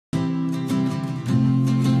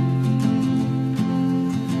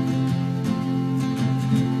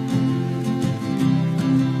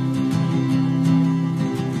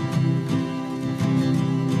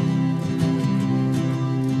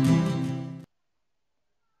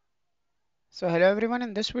So hello everyone,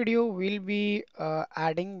 in this video we'll be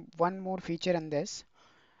adding one more feature in this.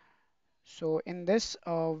 So in this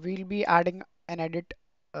we'll be adding an edit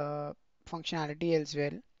uh, functionality as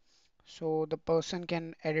well. So the person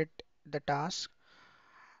can edit the task.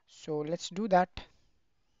 So let's do that.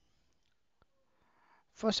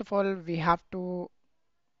 First of all, we have to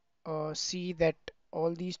see that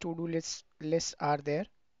all these to-do lists are there.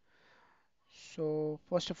 So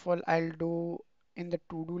first of all, I'll do in the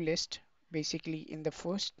to-do list, basically in the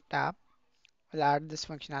first tab, I'll add this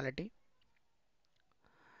functionality.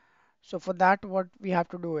 So for that, what we have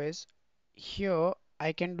to do is here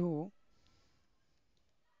I can do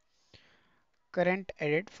current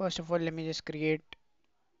edit. First of all, let me just create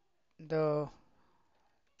the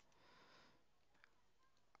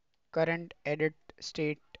current edit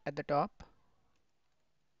state at the top,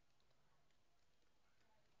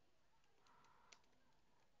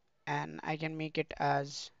 and I can make it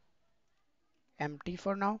as empty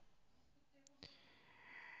for now.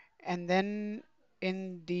 And then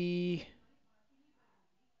in the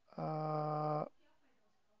uh,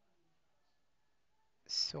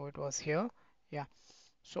 so it was here. Yeah.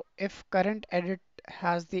 So if current edit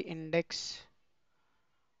has the index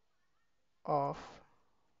of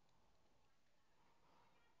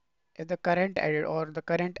if the current edit or the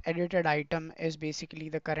current edited item is basically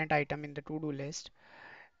the current item in the to-do list,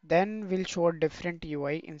 then we'll show a different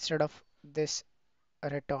UI instead of this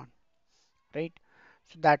return, right?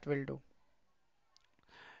 So that will do.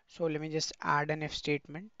 So let me just add an if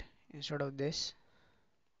statement instead of this.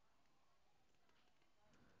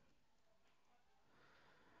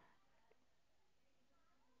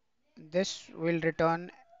 This will return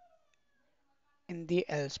in the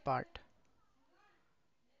else part.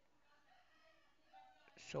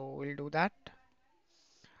 So we'll do that.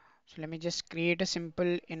 So let me just create a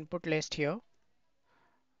simple input list here.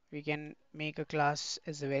 We can make a class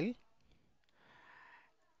as well.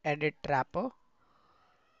 Edit wrapper.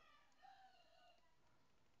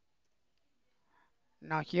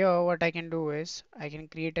 Now here what I can do is I can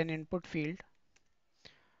create an input field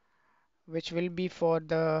which will be for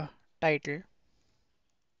the title,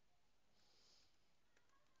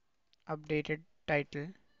 updated title,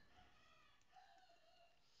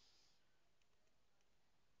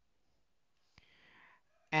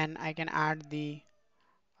 and I can add the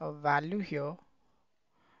value here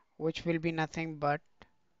which will be nothing but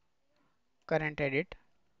current edit.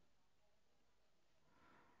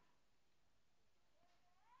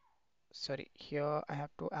 Sorry, here I have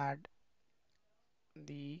to add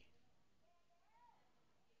the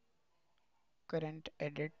current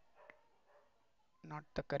edit, not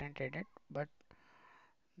the current edit, but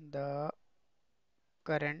the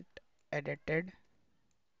current edited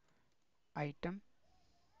item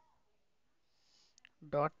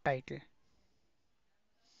dot title,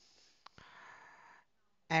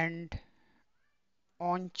 and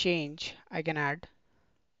on change I can add,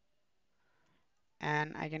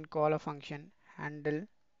 and I can call a function handle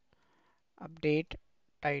update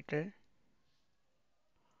title,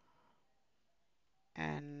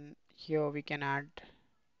 and here we can add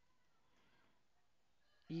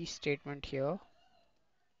e statement here,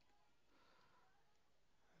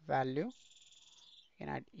 value, we can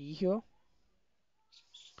add e here.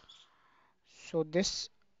 So this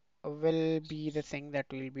will be the thing that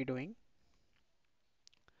we'll be doing.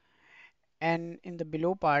 And in the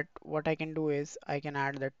below part, what I can do is I can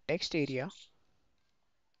add the text area,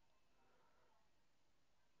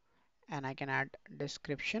 and I can add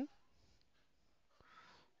description.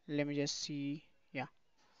 Let me just see. Yeah.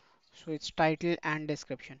 So it's title and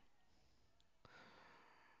description.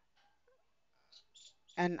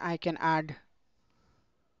 And I can add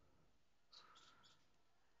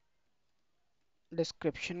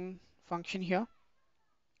description function here.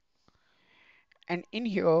 And in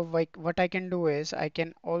here, like what I can do is I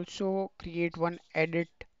can also create one edit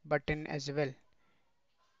button as well.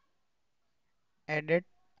 Edit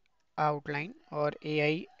outline or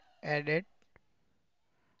AI edit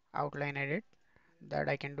outline edit, that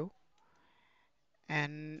I can do.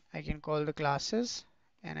 And I can call the classes,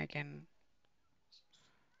 and I can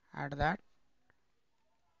add that.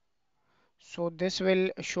 So this will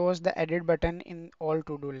shows the edit button in all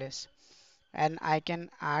to-do lists, and I can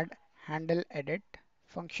add handle edit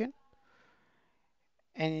function,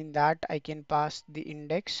 and in that I can pass the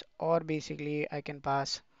index, or basically I can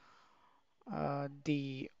pass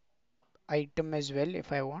the item as well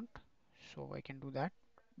if I want. So I can do that.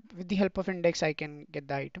 With the help of index I can get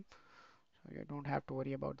the item, so you don't have to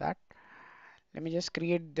worry about that. Let me just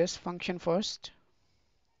create this function first,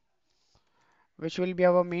 which will be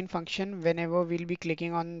our main function. Whenever we'll be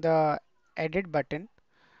clicking on the edit button.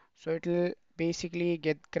 So it will basically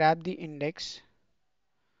grab the index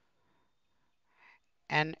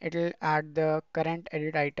and it will add the current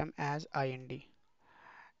edit item as IND.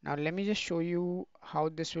 Now let me just show you how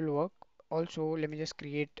this will work. Also, let me just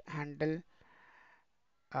create handle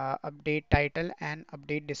update title and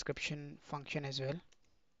update description function as well.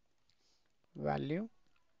 Value,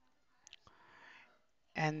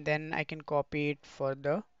 and then I can copy it for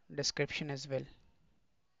the description as well.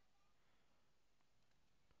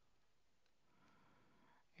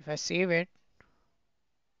 If I save it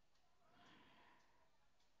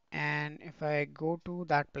and if I go to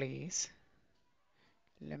that place,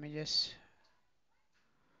 let me just,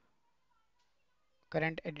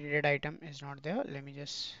 current edited item is not there. Let me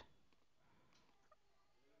just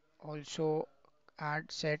also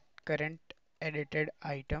add set current edited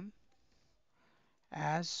item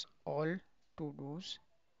as all to dos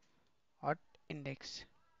or index.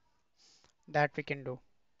 That we can do,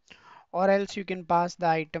 or else you can pass the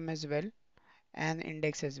item as well and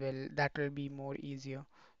index as well. That will be more easier.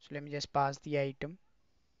 So let me just pass the item.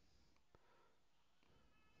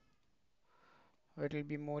 It will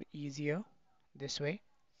be more easier this way.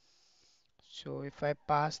 So if I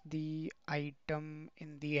pass the item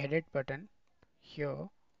in the edit button here,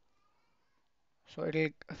 so it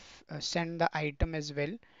will send the item as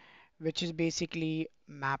well, which is basically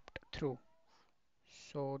mapped through.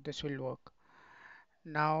 So this will work.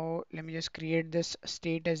 Now let me just create this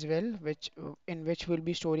state as well, which in which we'll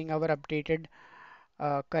be storing our updated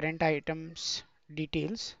current items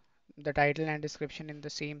details, the title and description in the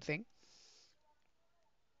same thing.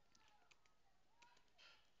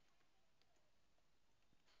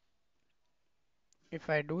 If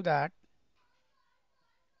I do that,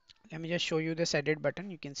 let me just show you this edit button.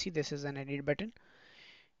 You can see this is an edit button.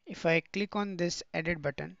 If I click on this edit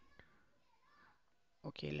button,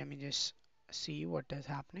 okay, let me just see what is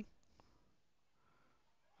happening.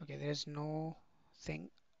 Okay, there's no thing.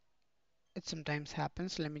 It sometimes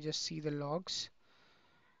happens. Let me just see the logs.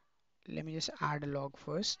 Let me just add a log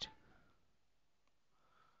first.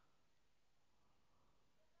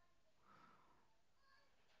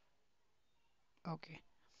 Okay,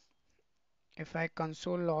 if I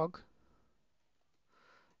console log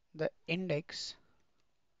the index,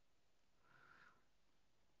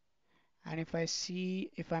 and if I see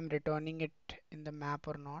if I'm returning it in the map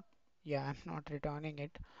or not. Yeah, I'm not returning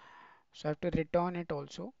it. So I have to return it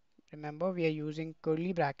also. Remember, we are using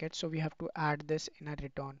curly brackets, so we have to add this in a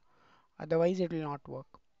return. Otherwise, it will not work.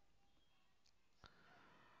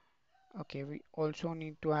 Okay, we also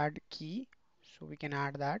need to add key, so we can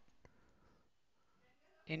add that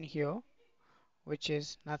in here, which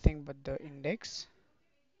is nothing but the index.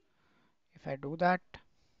 If I do that,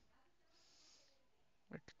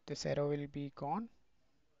 this arrow will be gone.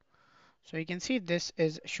 So you can see this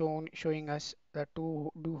is showing us the to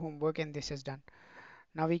do homework, and this is done.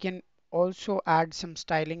 Now we can also add some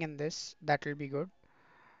styling in this. That will be good.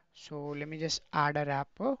 So let me just add a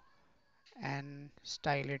wrapper and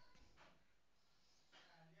style it.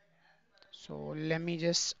 So let me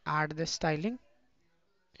just add the styling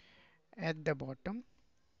at the bottom.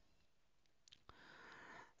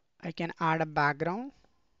 I can add a background,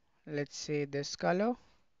 let's say this color,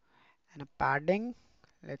 and a padding,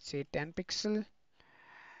 let's say 10 pixel,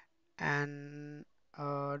 and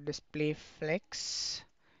display flex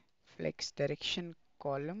direction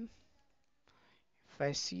column. If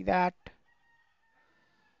I see that,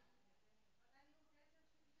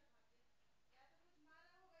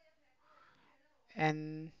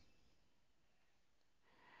 and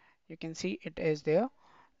you can see it is there.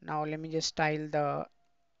 Now let me just style the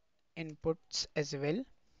inputs as well.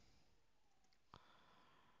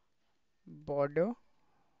 Border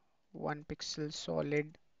 1 pixel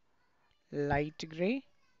solid light gray,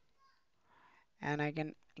 and I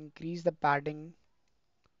can increase the padding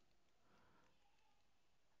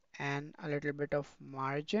and a little bit of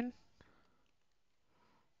margin.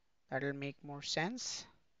 That'll make more sense.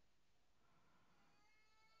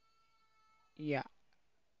 Yeah,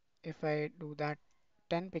 if I do that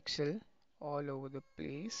 10 pixel all over the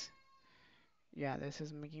place, yeah, this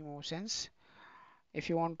is making more sense. If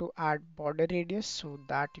you want to add border radius, so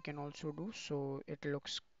that you can also do, so it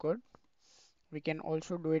looks good. We can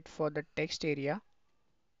also do it for the text area.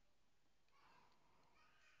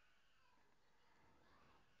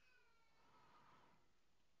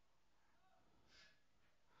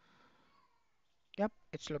 Yep,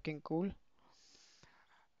 it's looking cool.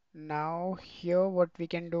 Now here what we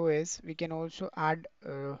can do is we can also add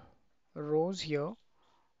rows here,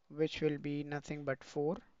 which will be nothing but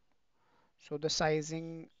 4. So the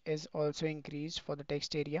sizing is also increased for the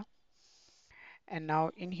text area. And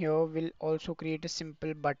now in here we'll also create a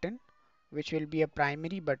simple button which will be a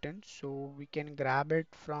primary button, so we can grab it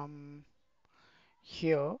from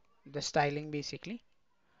here, the styling basically.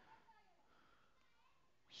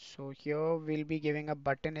 So here we'll be giving a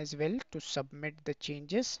button as well to submit the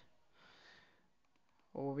changes,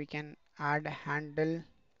 or we can add handle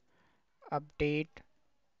update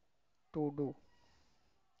to do,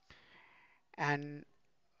 and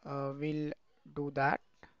we'll do that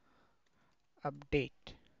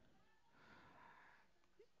update,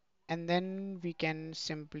 and then we can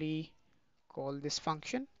simply call this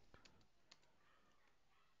function.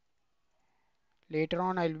 Later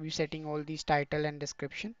on I'll be setting all these title and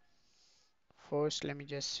description. First let me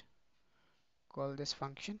just call this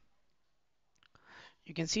function.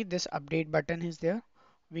 You can see this update button is there.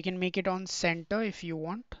 We can make it on center if you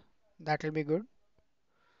want, that will be good.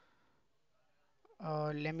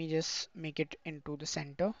 Let me just make it into the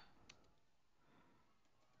center.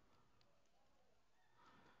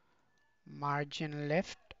 Margin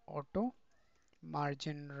left auto,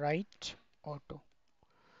 margin right auto.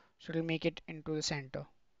 So it'll make it into the center.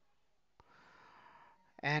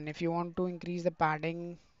 And if you want to increase the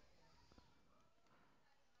padding,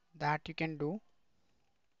 that you can do.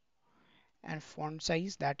 And font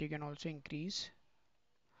size, that you can also increase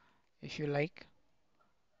if you like.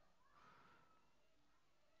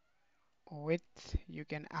 Width you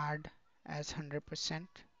can add as 100%,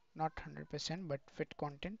 not 100% but fit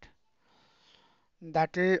content.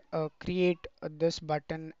 That will create this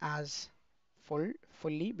button as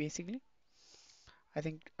fully basically. I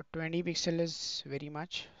think 20 pixel is very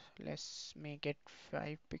much. Let's make it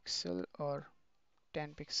 5 pixel or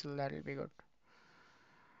 10 pixel, that will be good.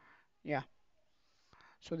 Yeah,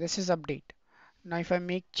 so this is update. Now if I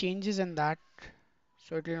make changes in that,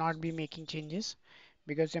 so it will not be making changes,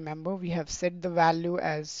 because remember we have set the value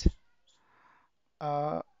as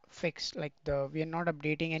fixed, like we are not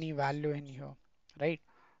updating any value in here, right?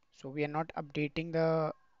 So we are not updating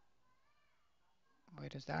the, where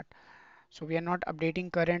is that? So we are not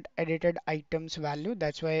updating current edited items value.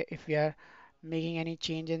 That's why if we are making any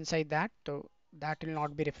change inside that, so that will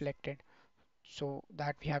not be reflected. So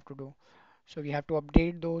that we have to do. So we have to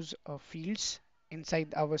update those fields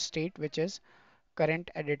inside our state, which is current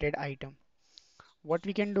edited item. What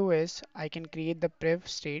we can do is I can create the prev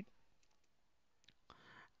state,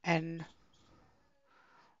 and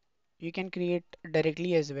you can create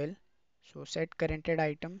directly as well. So set currented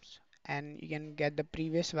items, and you can get the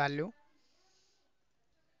previous value,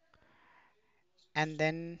 and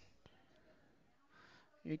then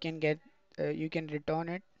you can get you can return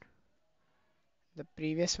it the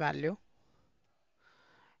previous value,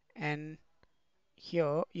 and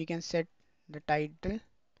here you can set the title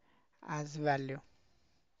as value.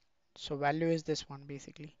 So value is this one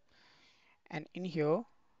basically, and in here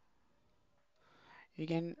you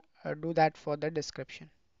can do that for the description.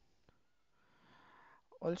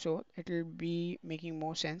 Also it will be making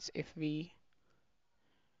more sense if we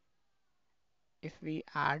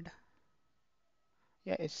add,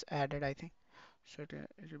 yeah, it's added I think, so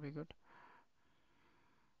it'll be good.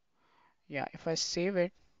 Yeah, if I save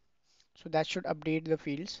it, so that should update the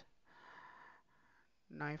fields.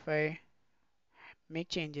 Now if I make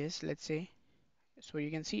changes, let's say, so you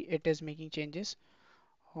can see it is making changes.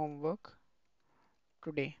 Homework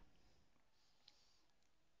today,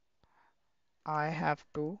 I have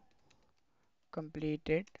to complete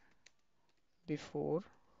it before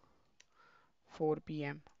 4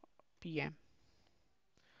 p.m.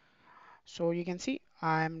 So you can see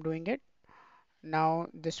I am doing it. Now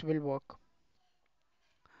this will work.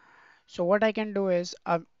 So what I can do is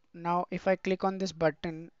now if I click on this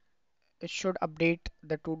button, it should update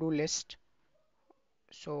the to-do list.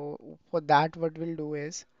 So for that, what we'll do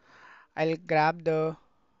is I'll grab the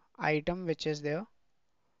item which is there.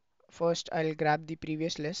 First, I'll grab the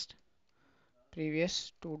previous list,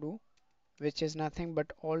 previous to-do, which is nothing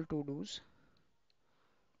but all to-dos.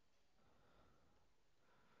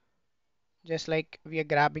 Just like we are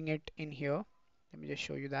grabbing it in here. Let me just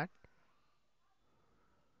show you that.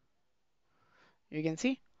 You can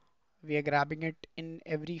see we are grabbing it in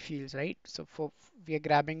every fields, right? So we are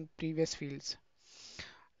grabbing previous fields.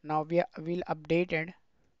 Now we'll update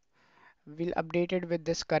it with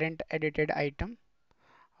this current edited item.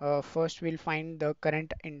 First we'll find the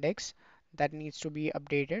current index that needs to be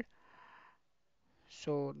updated.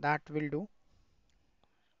 So that will do.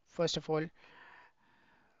 First of all,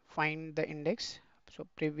 find the index. So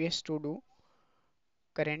previous to do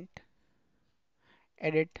current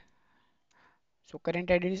edit. So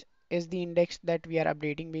current edit is the index that we are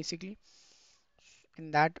updating basically.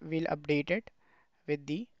 In that we'll update it with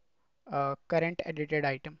the current edited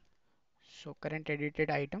item. So current edited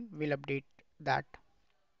item will update that.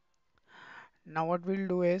 Now what we'll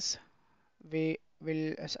do is we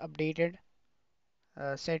will as updated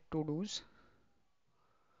set to dos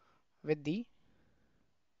with the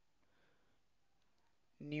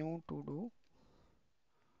new to do,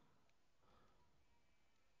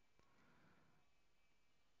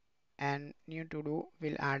 and new to do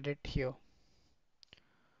will add it here.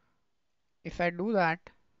 If I do that,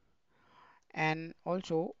 and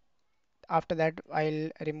also after that I'll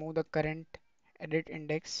remove the current edit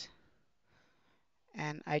index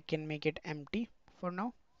and I can make it empty for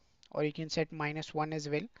now, or you can set -1 as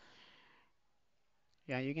well.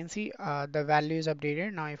 Yeah, you can see the value is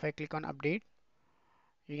updated. Now if I click on update,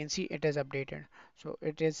 you can see it is updated. So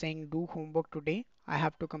it is saying do homework today. I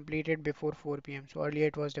have to complete it before 4 p.m. So earlier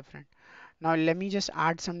it was different. Now let me just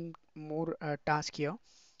add some more task here.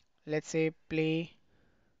 Let's say play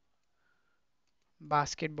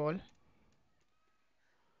basketball.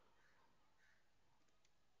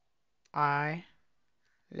 I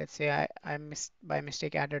let's say I by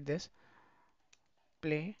mistake added this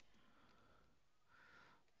play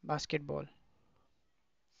basketball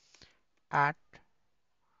at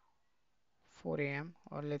 4 a.m.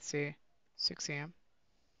 or let's say 6 a.m.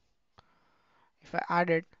 If I add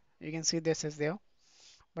it, you can see this is there.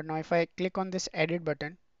 But now if I click on this edit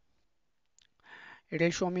button, it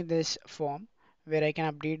will show me this form where I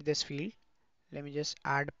can update this field. Let me just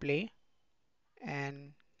add play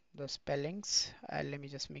and the spellings. Let me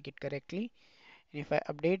just make it correctly. And if I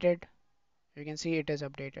update it, you can see it is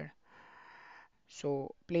updated.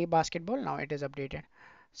 So play basketball, now it is updated.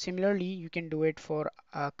 Similarly, you can do it for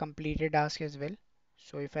a completed task as well.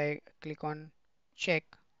 So if I click on check,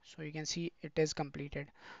 so you can see it is completed.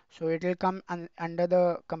 So it will come under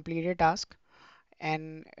the completed task,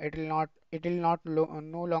 and it will not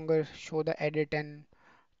no longer show the edit and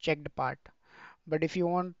checked part. But if you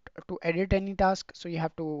want to edit any task, so you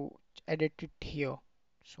have to edit it here.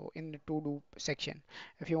 So in the to do section,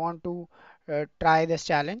 if you want to try this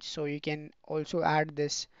challenge, so you can also add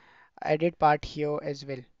this edit part here as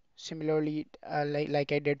well. Similarly,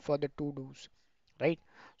 like I did for the to dos, right?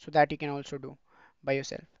 So that you can also do by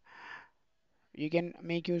yourself. You can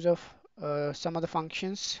make use of some of the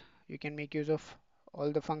functions. You can make use of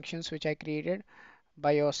all the functions which I created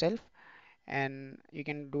by yourself, and you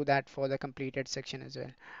can do that for the completed section as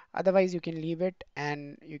well. Otherwise, you can leave it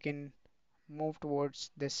and you can move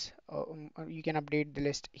towards this. You can update the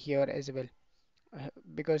list here as well,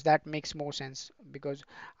 because that makes more sense. Because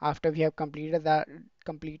after we have completed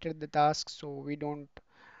the task, so we don't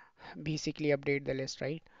basically update the list,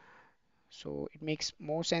 right? So it makes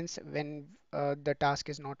more sense when the task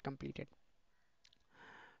is not completed.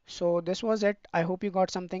 So this was it. I hope you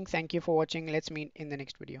got something. Thank you for watching. Let's meet in the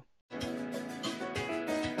next video.